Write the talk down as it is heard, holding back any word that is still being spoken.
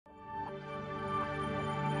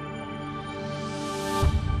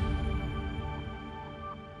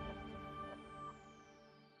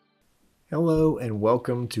Hello and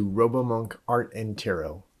welcome to RoboMonk Art and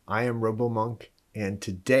Tarot. I am RoboMonk, and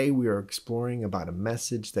today we are exploring about a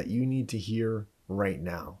message that you need to hear right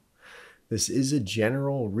now. This is a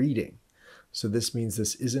general reading, so this means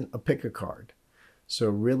this isn't a pick a card. So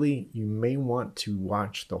really, you may want to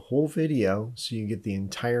watch the whole video so you get the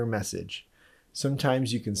entire message.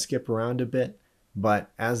 Sometimes you can skip around a bit,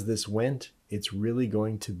 but as this went, it's really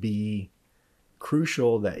going to be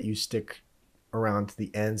crucial that you stick around to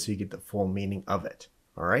the end so you get the full meaning of it.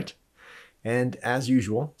 All right? And as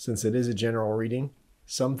usual, since it is a general reading,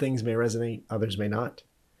 some things may resonate, others may not.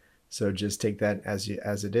 So just take that as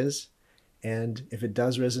it is. And if it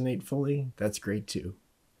does resonate fully, that's great too.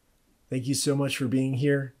 Thank you so much for being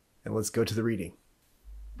here, and let's go to the reading.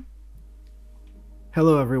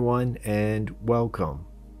 Hello everyone, and welcome.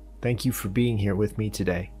 Thank you for being here with me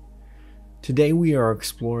today. Today we are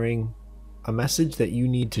exploring a message that you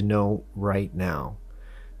need to know right now.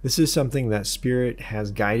 This is something that Spirit has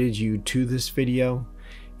guided you to this video,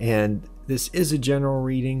 and this is a general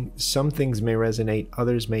reading. Some things may resonate,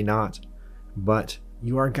 others may not, but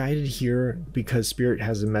you are guided here because Spirit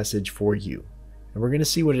has a message for you, and we're going to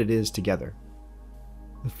see what it is together.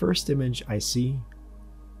 The first image I see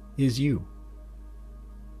is you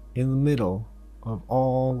in the middle of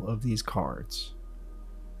all of these cards.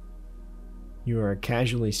 You are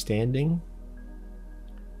casually standing,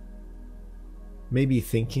 maybe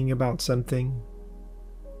thinking about something,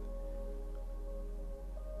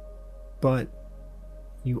 but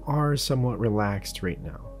you are somewhat relaxed right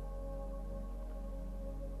now.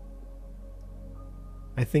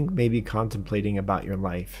 I think maybe contemplating about your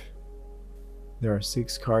life. There are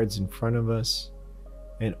 6 cards in front of us,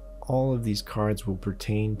 and all of these cards will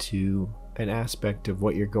pertain to an aspect of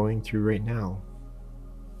what you're going through right now.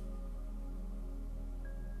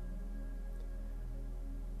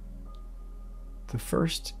 The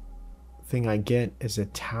first thing I get is a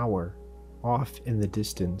tower off in the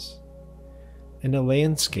distance, and a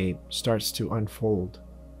landscape starts to unfold.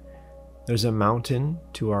 There's a mountain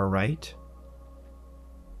to our right,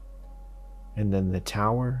 and then the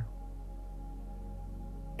tower,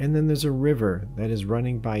 and then there's a river that is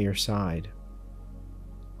running by your side.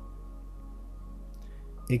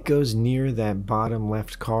 It goes near that bottom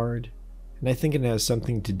left card, and I think it has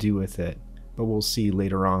something to do with it, but we'll see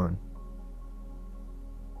later on.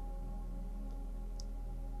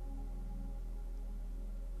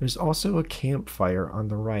 There's also a campfire on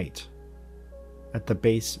the right, at the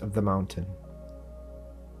base of the mountain.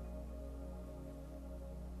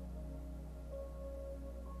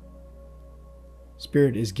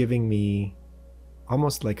 Spirit is giving me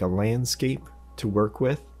almost like a landscape to work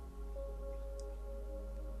with.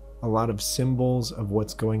 A lot of symbols of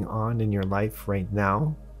what's going on in your life right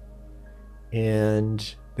now,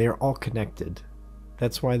 and they are all connected.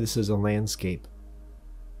 That's why this is a landscape.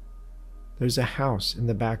 There's a house in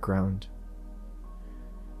the background.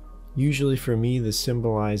 Usually for me, this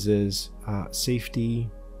symbolizes safety,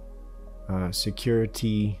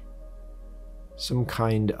 security, some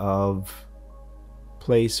kind of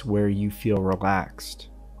place where you feel relaxed.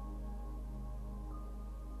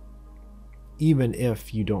 Even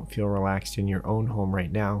if you don't feel relaxed in your own home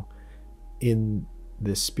right now, in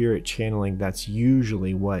the spirit channeling, that's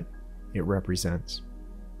usually what it represents.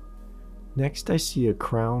 Next, I see a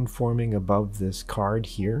crown forming above this card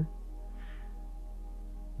here.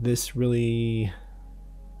 This really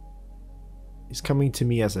is coming to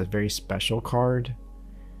me as a very special card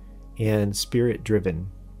and spirit driven,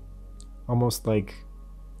 almost like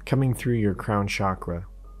coming through your crown chakra,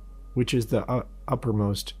 which is the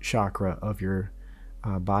uppermost chakra of your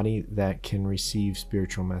body that can receive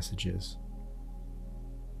spiritual messages.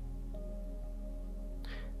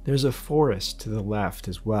 There's a forest to the left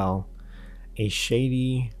as well. A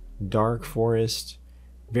shady, dark forest,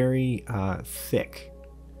 very thick,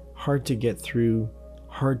 hard to get through,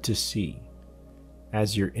 hard to see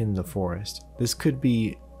as you're in the forest. This could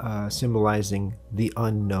be symbolizing the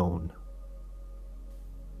unknown.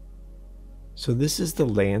 So this is the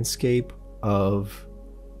landscape of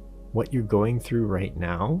what you're going through right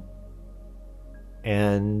now.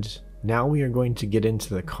 And now we are going to get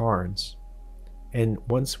into the cards. And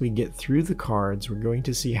once we get through the cards, we're going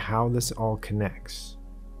to see how this all connects.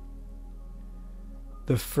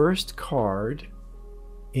 The first card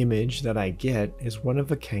image that I get is one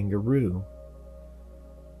of a kangaroo.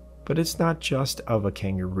 But it's not just of a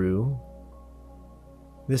kangaroo.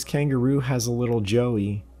 This kangaroo has a little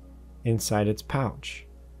Joey inside its pouch.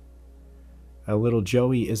 A little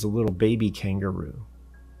Joey is a little baby kangaroo.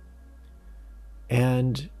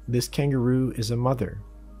 And this kangaroo is a mother.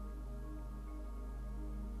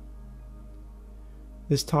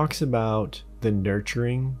 This talks about the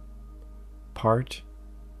nurturing part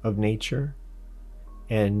of nature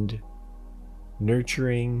and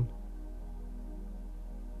nurturing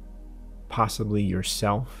possibly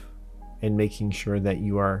yourself and making sure that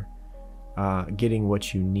you are getting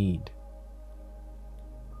what you need.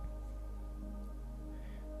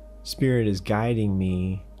 Spirit is guiding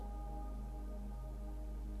me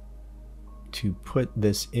to put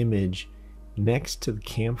this image next to the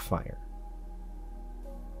campfire.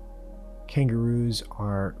 Kangaroos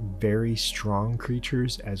are very strong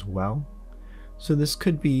creatures as well. So this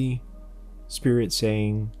could be Spirit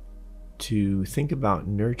saying to think about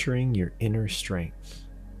nurturing your inner strength.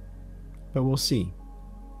 But we'll see.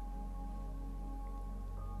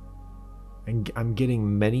 And I'm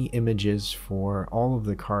getting many images for all of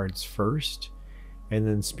the cards first, and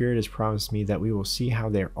then Spirit has promised me that we will see how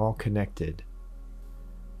they're all connected.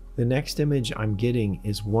 The next image I'm getting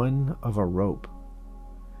is one of a rope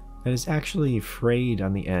that is actually frayed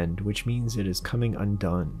on the end, which means it is coming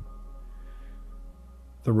undone.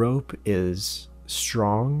 The rope is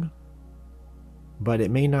strong, but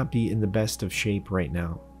it may not be in the best of shape right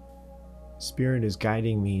now. Spirit is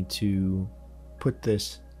guiding me to put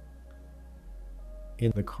this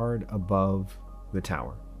in the card above the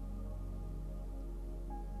tower,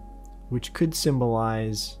 which could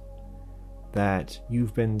symbolize that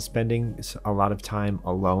you've been spending a lot of time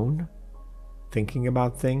alone, thinking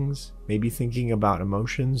about things, maybe thinking about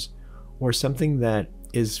emotions, or something that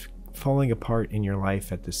is falling apart in your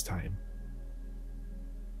life at this time.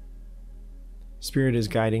 Spirit is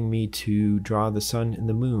guiding me to draw the sun and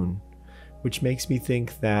the moon, which makes me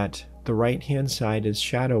think that the right-hand side is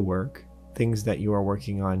shadow work, things that you are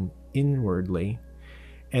working on inwardly,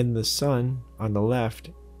 and the sun on the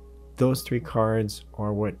left, those three cards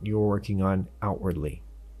are what you're working on outwardly.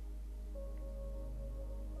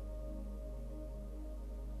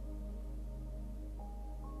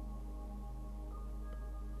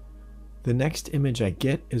 The next image I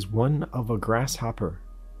get is one of a grasshopper.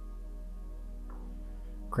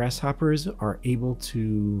 Grasshoppers are able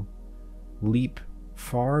to leap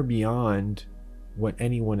far beyond what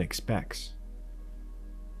anyone expects.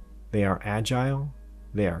 They are agile,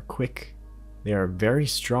 they are quick, they are very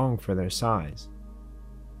strong for their size,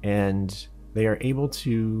 and they are able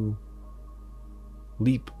to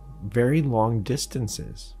leap very long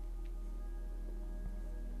distances.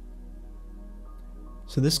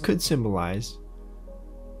 So this could symbolize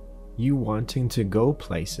you wanting to go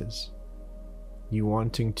places, you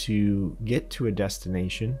wanting to get to a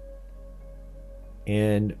destination,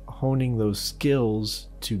 and honing those skills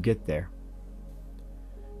to get there.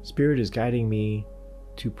 Spirit is guiding me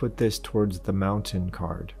to put this towards the mountain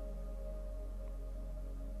card.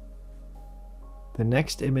 The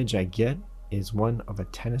next image I get is one of a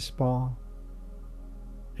tennis ball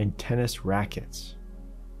and tennis rackets.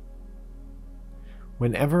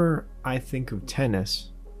 Whenever I think of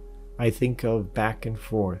tennis, I think of back and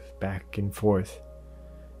forth,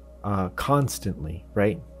 constantly,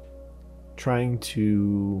 right? Trying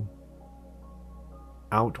to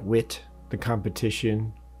outwit the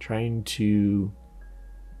competition, trying to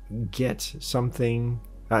get something,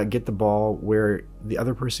 get the ball where the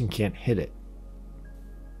other person can't hit it.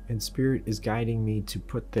 And Spirit is guiding me to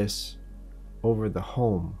put this over the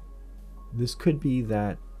home. This could be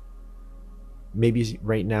that maybe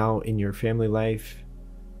right now in your family life,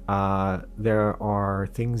 there are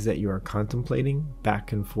things that you are contemplating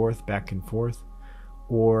back and forth,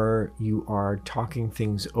 or you are talking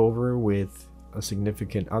things over with a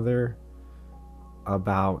significant other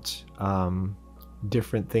about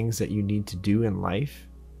different things that you need to do in life.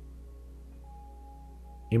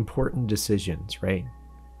 Important decisions, right?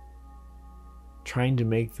 Trying to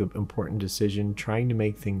make the important decision, trying to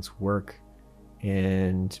make things work,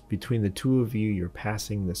 and between the two of you, you're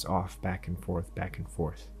passing this off back and forth.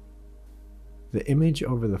 The image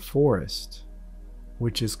over the forest,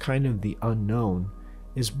 which is kind of the unknown,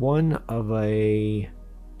 is one of a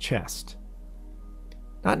chest.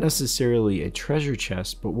 Not necessarily a treasure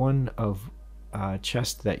chest, but one of a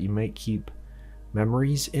chest that you might keep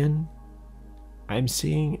memories in. I'm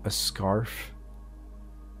seeing a scarf.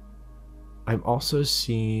 I'm also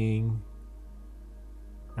seeing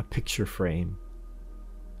a picture frame.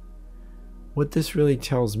 What this really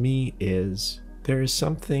tells me is there is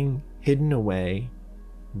something hidden away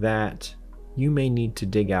that you may need to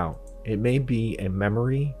dig out. It may be a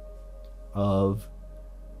memory of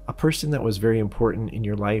a person that was very important in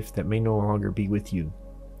your life that may no longer be with you,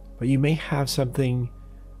 but you may have something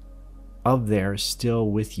of theirs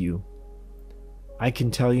still with you. I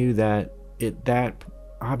can tell you that that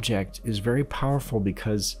object is very powerful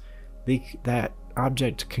because that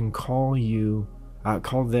object can call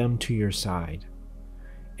them to your side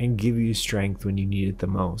and give you strength when you need it the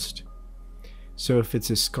most. So if it's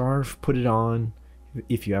a scarf, put it on.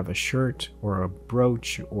 If you have a shirt or a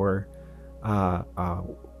brooch or a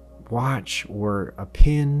watch or a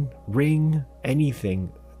pin, ring,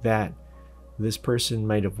 anything that this person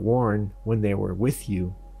might have worn when they were with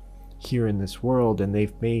you here in this world, and they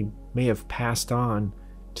may have passed on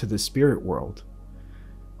to the spirit world.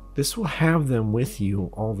 This will have them with you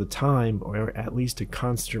all the time, or at least a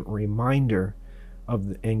constant reminder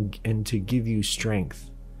of and to give you strength,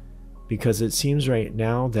 because it seems right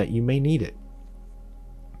now that you may need it.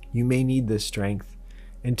 You may need this strength,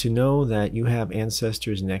 and to know that you have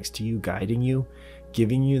ancestors next to you, guiding you,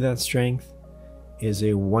 giving you that strength, is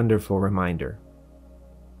a wonderful reminder.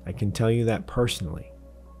 I can tell you that personally.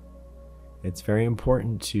 It's very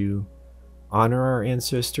important to honor our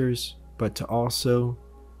ancestors, but to also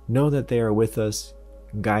know that they are with us,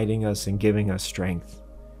 guiding us and giving us strength.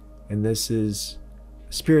 And this is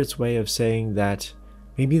Spirit's way of saying that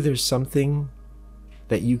maybe there's something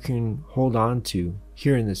that you can hold on to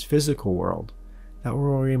here in this physical world that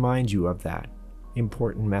will remind you of that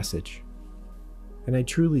important message. And I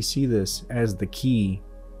truly see this as the key,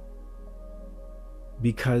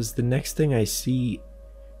 because the next thing I see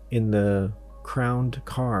in the crowned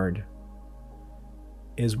card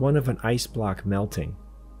is one of an ice block melting.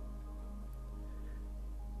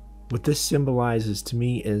 What this symbolizes to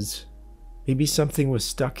me is maybe something was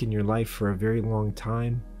stuck in your life for a very long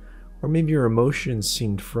time, or maybe your emotions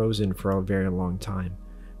seemed frozen for a very long time,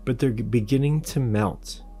 but they're beginning to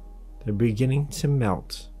melt. They're beginning to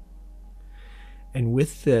melt. And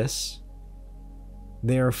with this,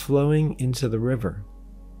 they are flowing into the river.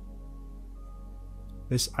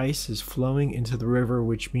 This ice is flowing into the river,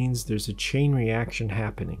 which means there's a chain reaction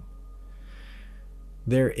happening.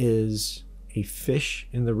 There is a fish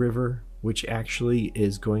in the river, which actually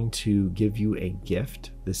is going to give you a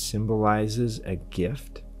gift. This symbolizes a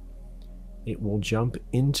gift. It will jump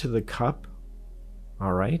into the cup,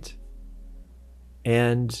 all right?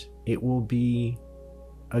 And it will be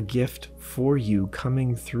a gift for you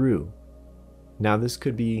coming through. Now, this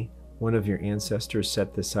could be one of your ancestors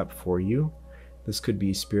set this up for you. This could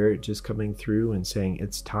be Spirit just coming through and saying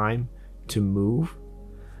it's time to move.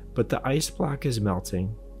 But the ice block is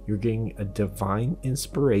melting. You're getting a divine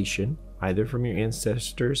inspiration, either from your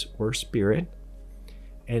ancestors or Spirit,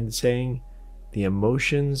 and saying the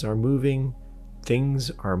emotions are moving, things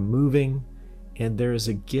are moving, and there is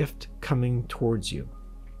a gift coming towards you.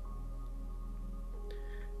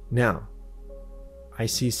 Now, I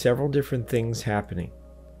see several different things happening.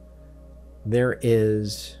 There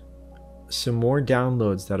is some more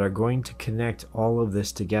downloads that are going to connect all of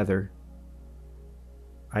this together.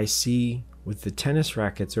 I see with the tennis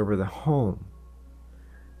rackets over the home,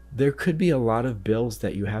 there could be a lot of bills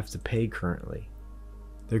that you have to pay currently.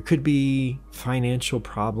 There could be financial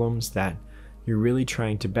problems that you're really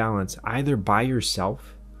trying to balance, either by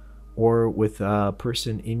yourself or with a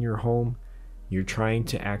person in your home. You're trying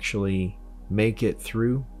to actually make it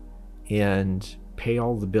through and pay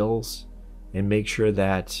all the bills and make sure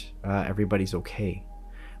that everybody's okay.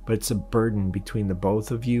 But it's a burden between the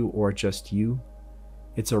both of you, or just you.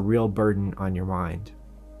 It's a real burden on your mind.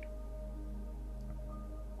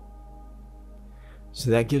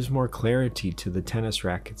 So that gives more clarity to the tennis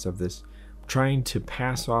rackets of this, trying to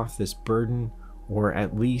pass off this burden, or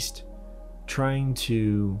at least trying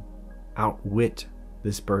to outwit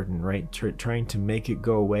this burden, right? Trying to make it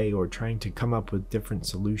go away, or trying to come up with different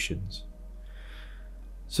solutions.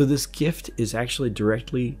 So this gift is actually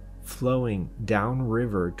directly flowing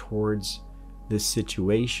downriver towards this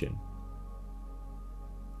situation.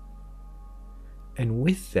 And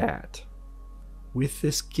with that, with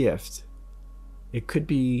this gift, it could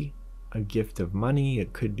be a gift of money,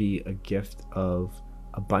 it could be a gift of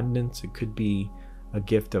abundance, it could be a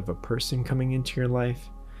gift of a person coming into your life.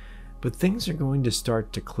 But things are going to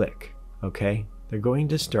start to click, okay? They're going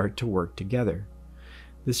to start to work together.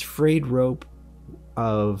 This frayed rope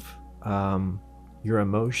of your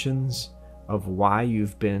emotions, of why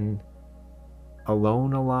you've been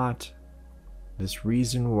alone a lot, this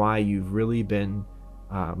reason why you've really been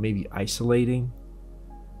maybe isolating,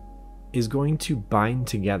 is going to bind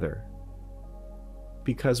together.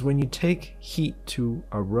 Because when you take heat to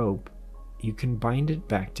a rope, you can bind it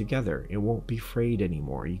back together. It won't be frayed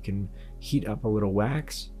anymore. You can heat up a little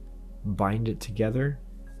wax, bind it together,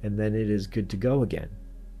 and then it is good to go again,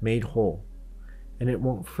 made whole, and it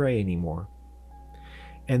won't fray anymore.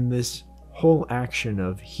 And this whole action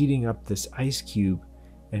of heating up this ice cube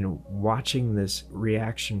and watching this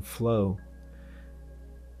reaction flow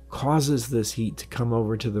causes this heat to come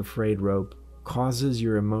over to the frayed rope, causes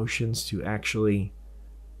your emotions to actually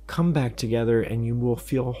come back together, and you will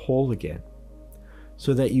feel whole again,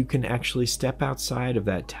 so that you can actually step outside of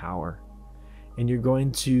that tower. And you're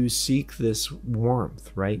going to seek this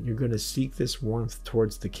warmth, right? You're going to seek this warmth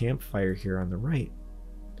towards the campfire here on the right.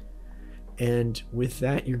 And with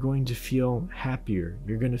that, you're going to feel happier.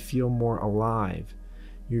 You're going to feel more alive.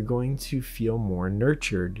 You're going to feel more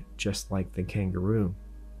nurtured, just like the kangaroo.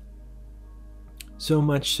 So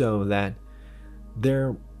much so that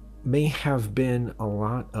there may have been a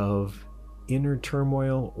lot of inner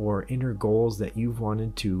turmoil or inner goals that you've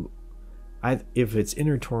wanted to, if it's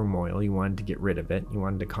inner turmoil, you wanted to get rid of it, you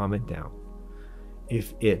wanted to calm it down.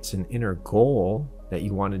 If it's an inner goal that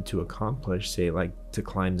you wanted to accomplish, say like to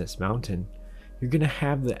climb this mountain, you're going to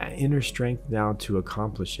have the inner strength now to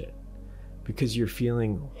accomplish it, because you're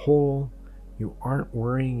feeling whole. You aren't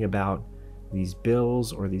worrying about these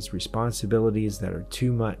bills or these responsibilities that are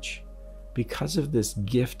too much because of this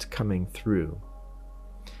gift coming through.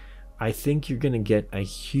 I think you're going to get a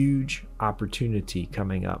huge opportunity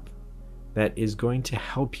coming up that is going to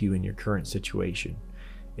help you in your current situation.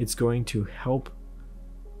 It's going to help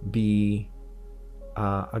be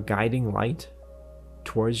a guiding light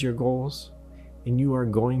towards your goals, and you are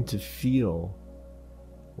going to feel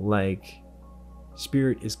like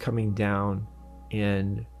Spirit is coming down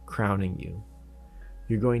and crowning you.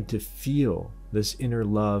 You're going to feel this inner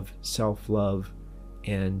love, self-love,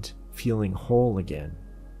 and feeling whole again.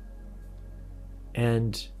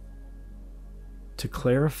 And to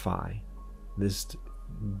clarify this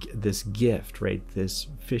gift, right, this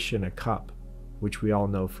fish in a cup, which we all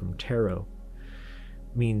know from tarot,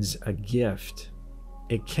 means a gift.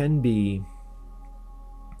 It can be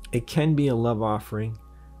a love offering.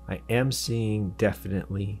 I am seeing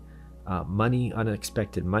definitely money,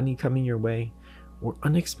 unexpected money coming your way, or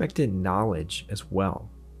unexpected knowledge as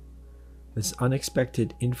well. This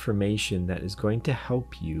unexpected information that is going to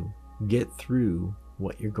help you get through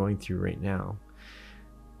what you're going through right now.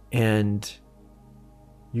 And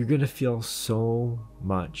you're going to feel so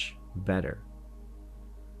much better.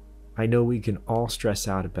 I know we can all stress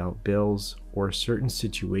out about bills or certain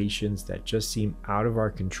situations that just seem out of our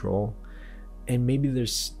control, and maybe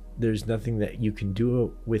there's nothing that you can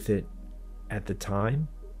do with it at the time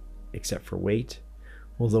except for wait.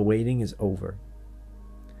 Well, the waiting is over.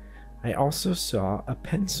 I also saw a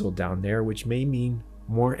pencil down there, which may mean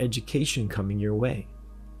more education coming your way.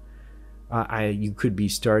 You could be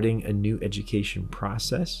starting a new education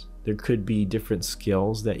process. There could be different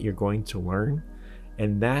skills that you're going to learn,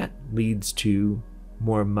 and that leads to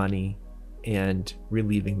more money and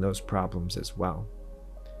relieving those problems as well.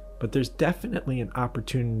 But there's definitely an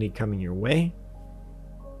opportunity coming your way.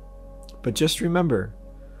 But just remember,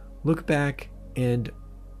 look back and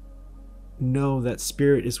know that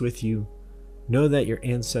Spirit is with you. Know that your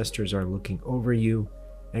ancestors are looking over you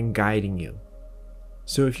and guiding you.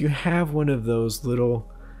 So if you have one of those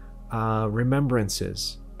little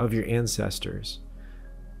remembrances of your ancestors,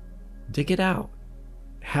 dig it out.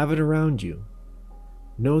 Have it around you.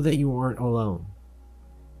 Know that you aren't alone.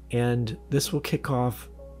 And this will kick off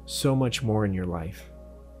so much more in your life.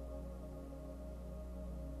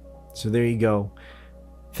 So there you go.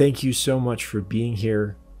 Thank you so much for being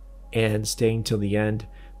here and staying till the end.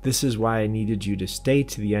 This is why I needed you to stay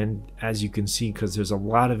to the end, as you can see, because there's a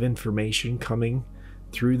lot of information coming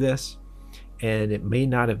through this, and it may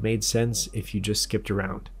not have made sense if you just skipped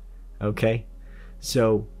around. Okay?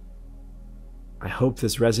 So I hope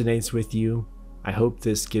this resonates with you. I hope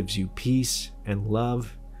this gives you peace and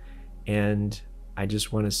love. And I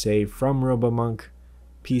just want to say from RoboMonk,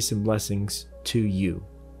 peace and blessings to you,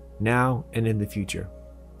 now and in the future.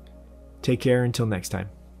 Take care until next time.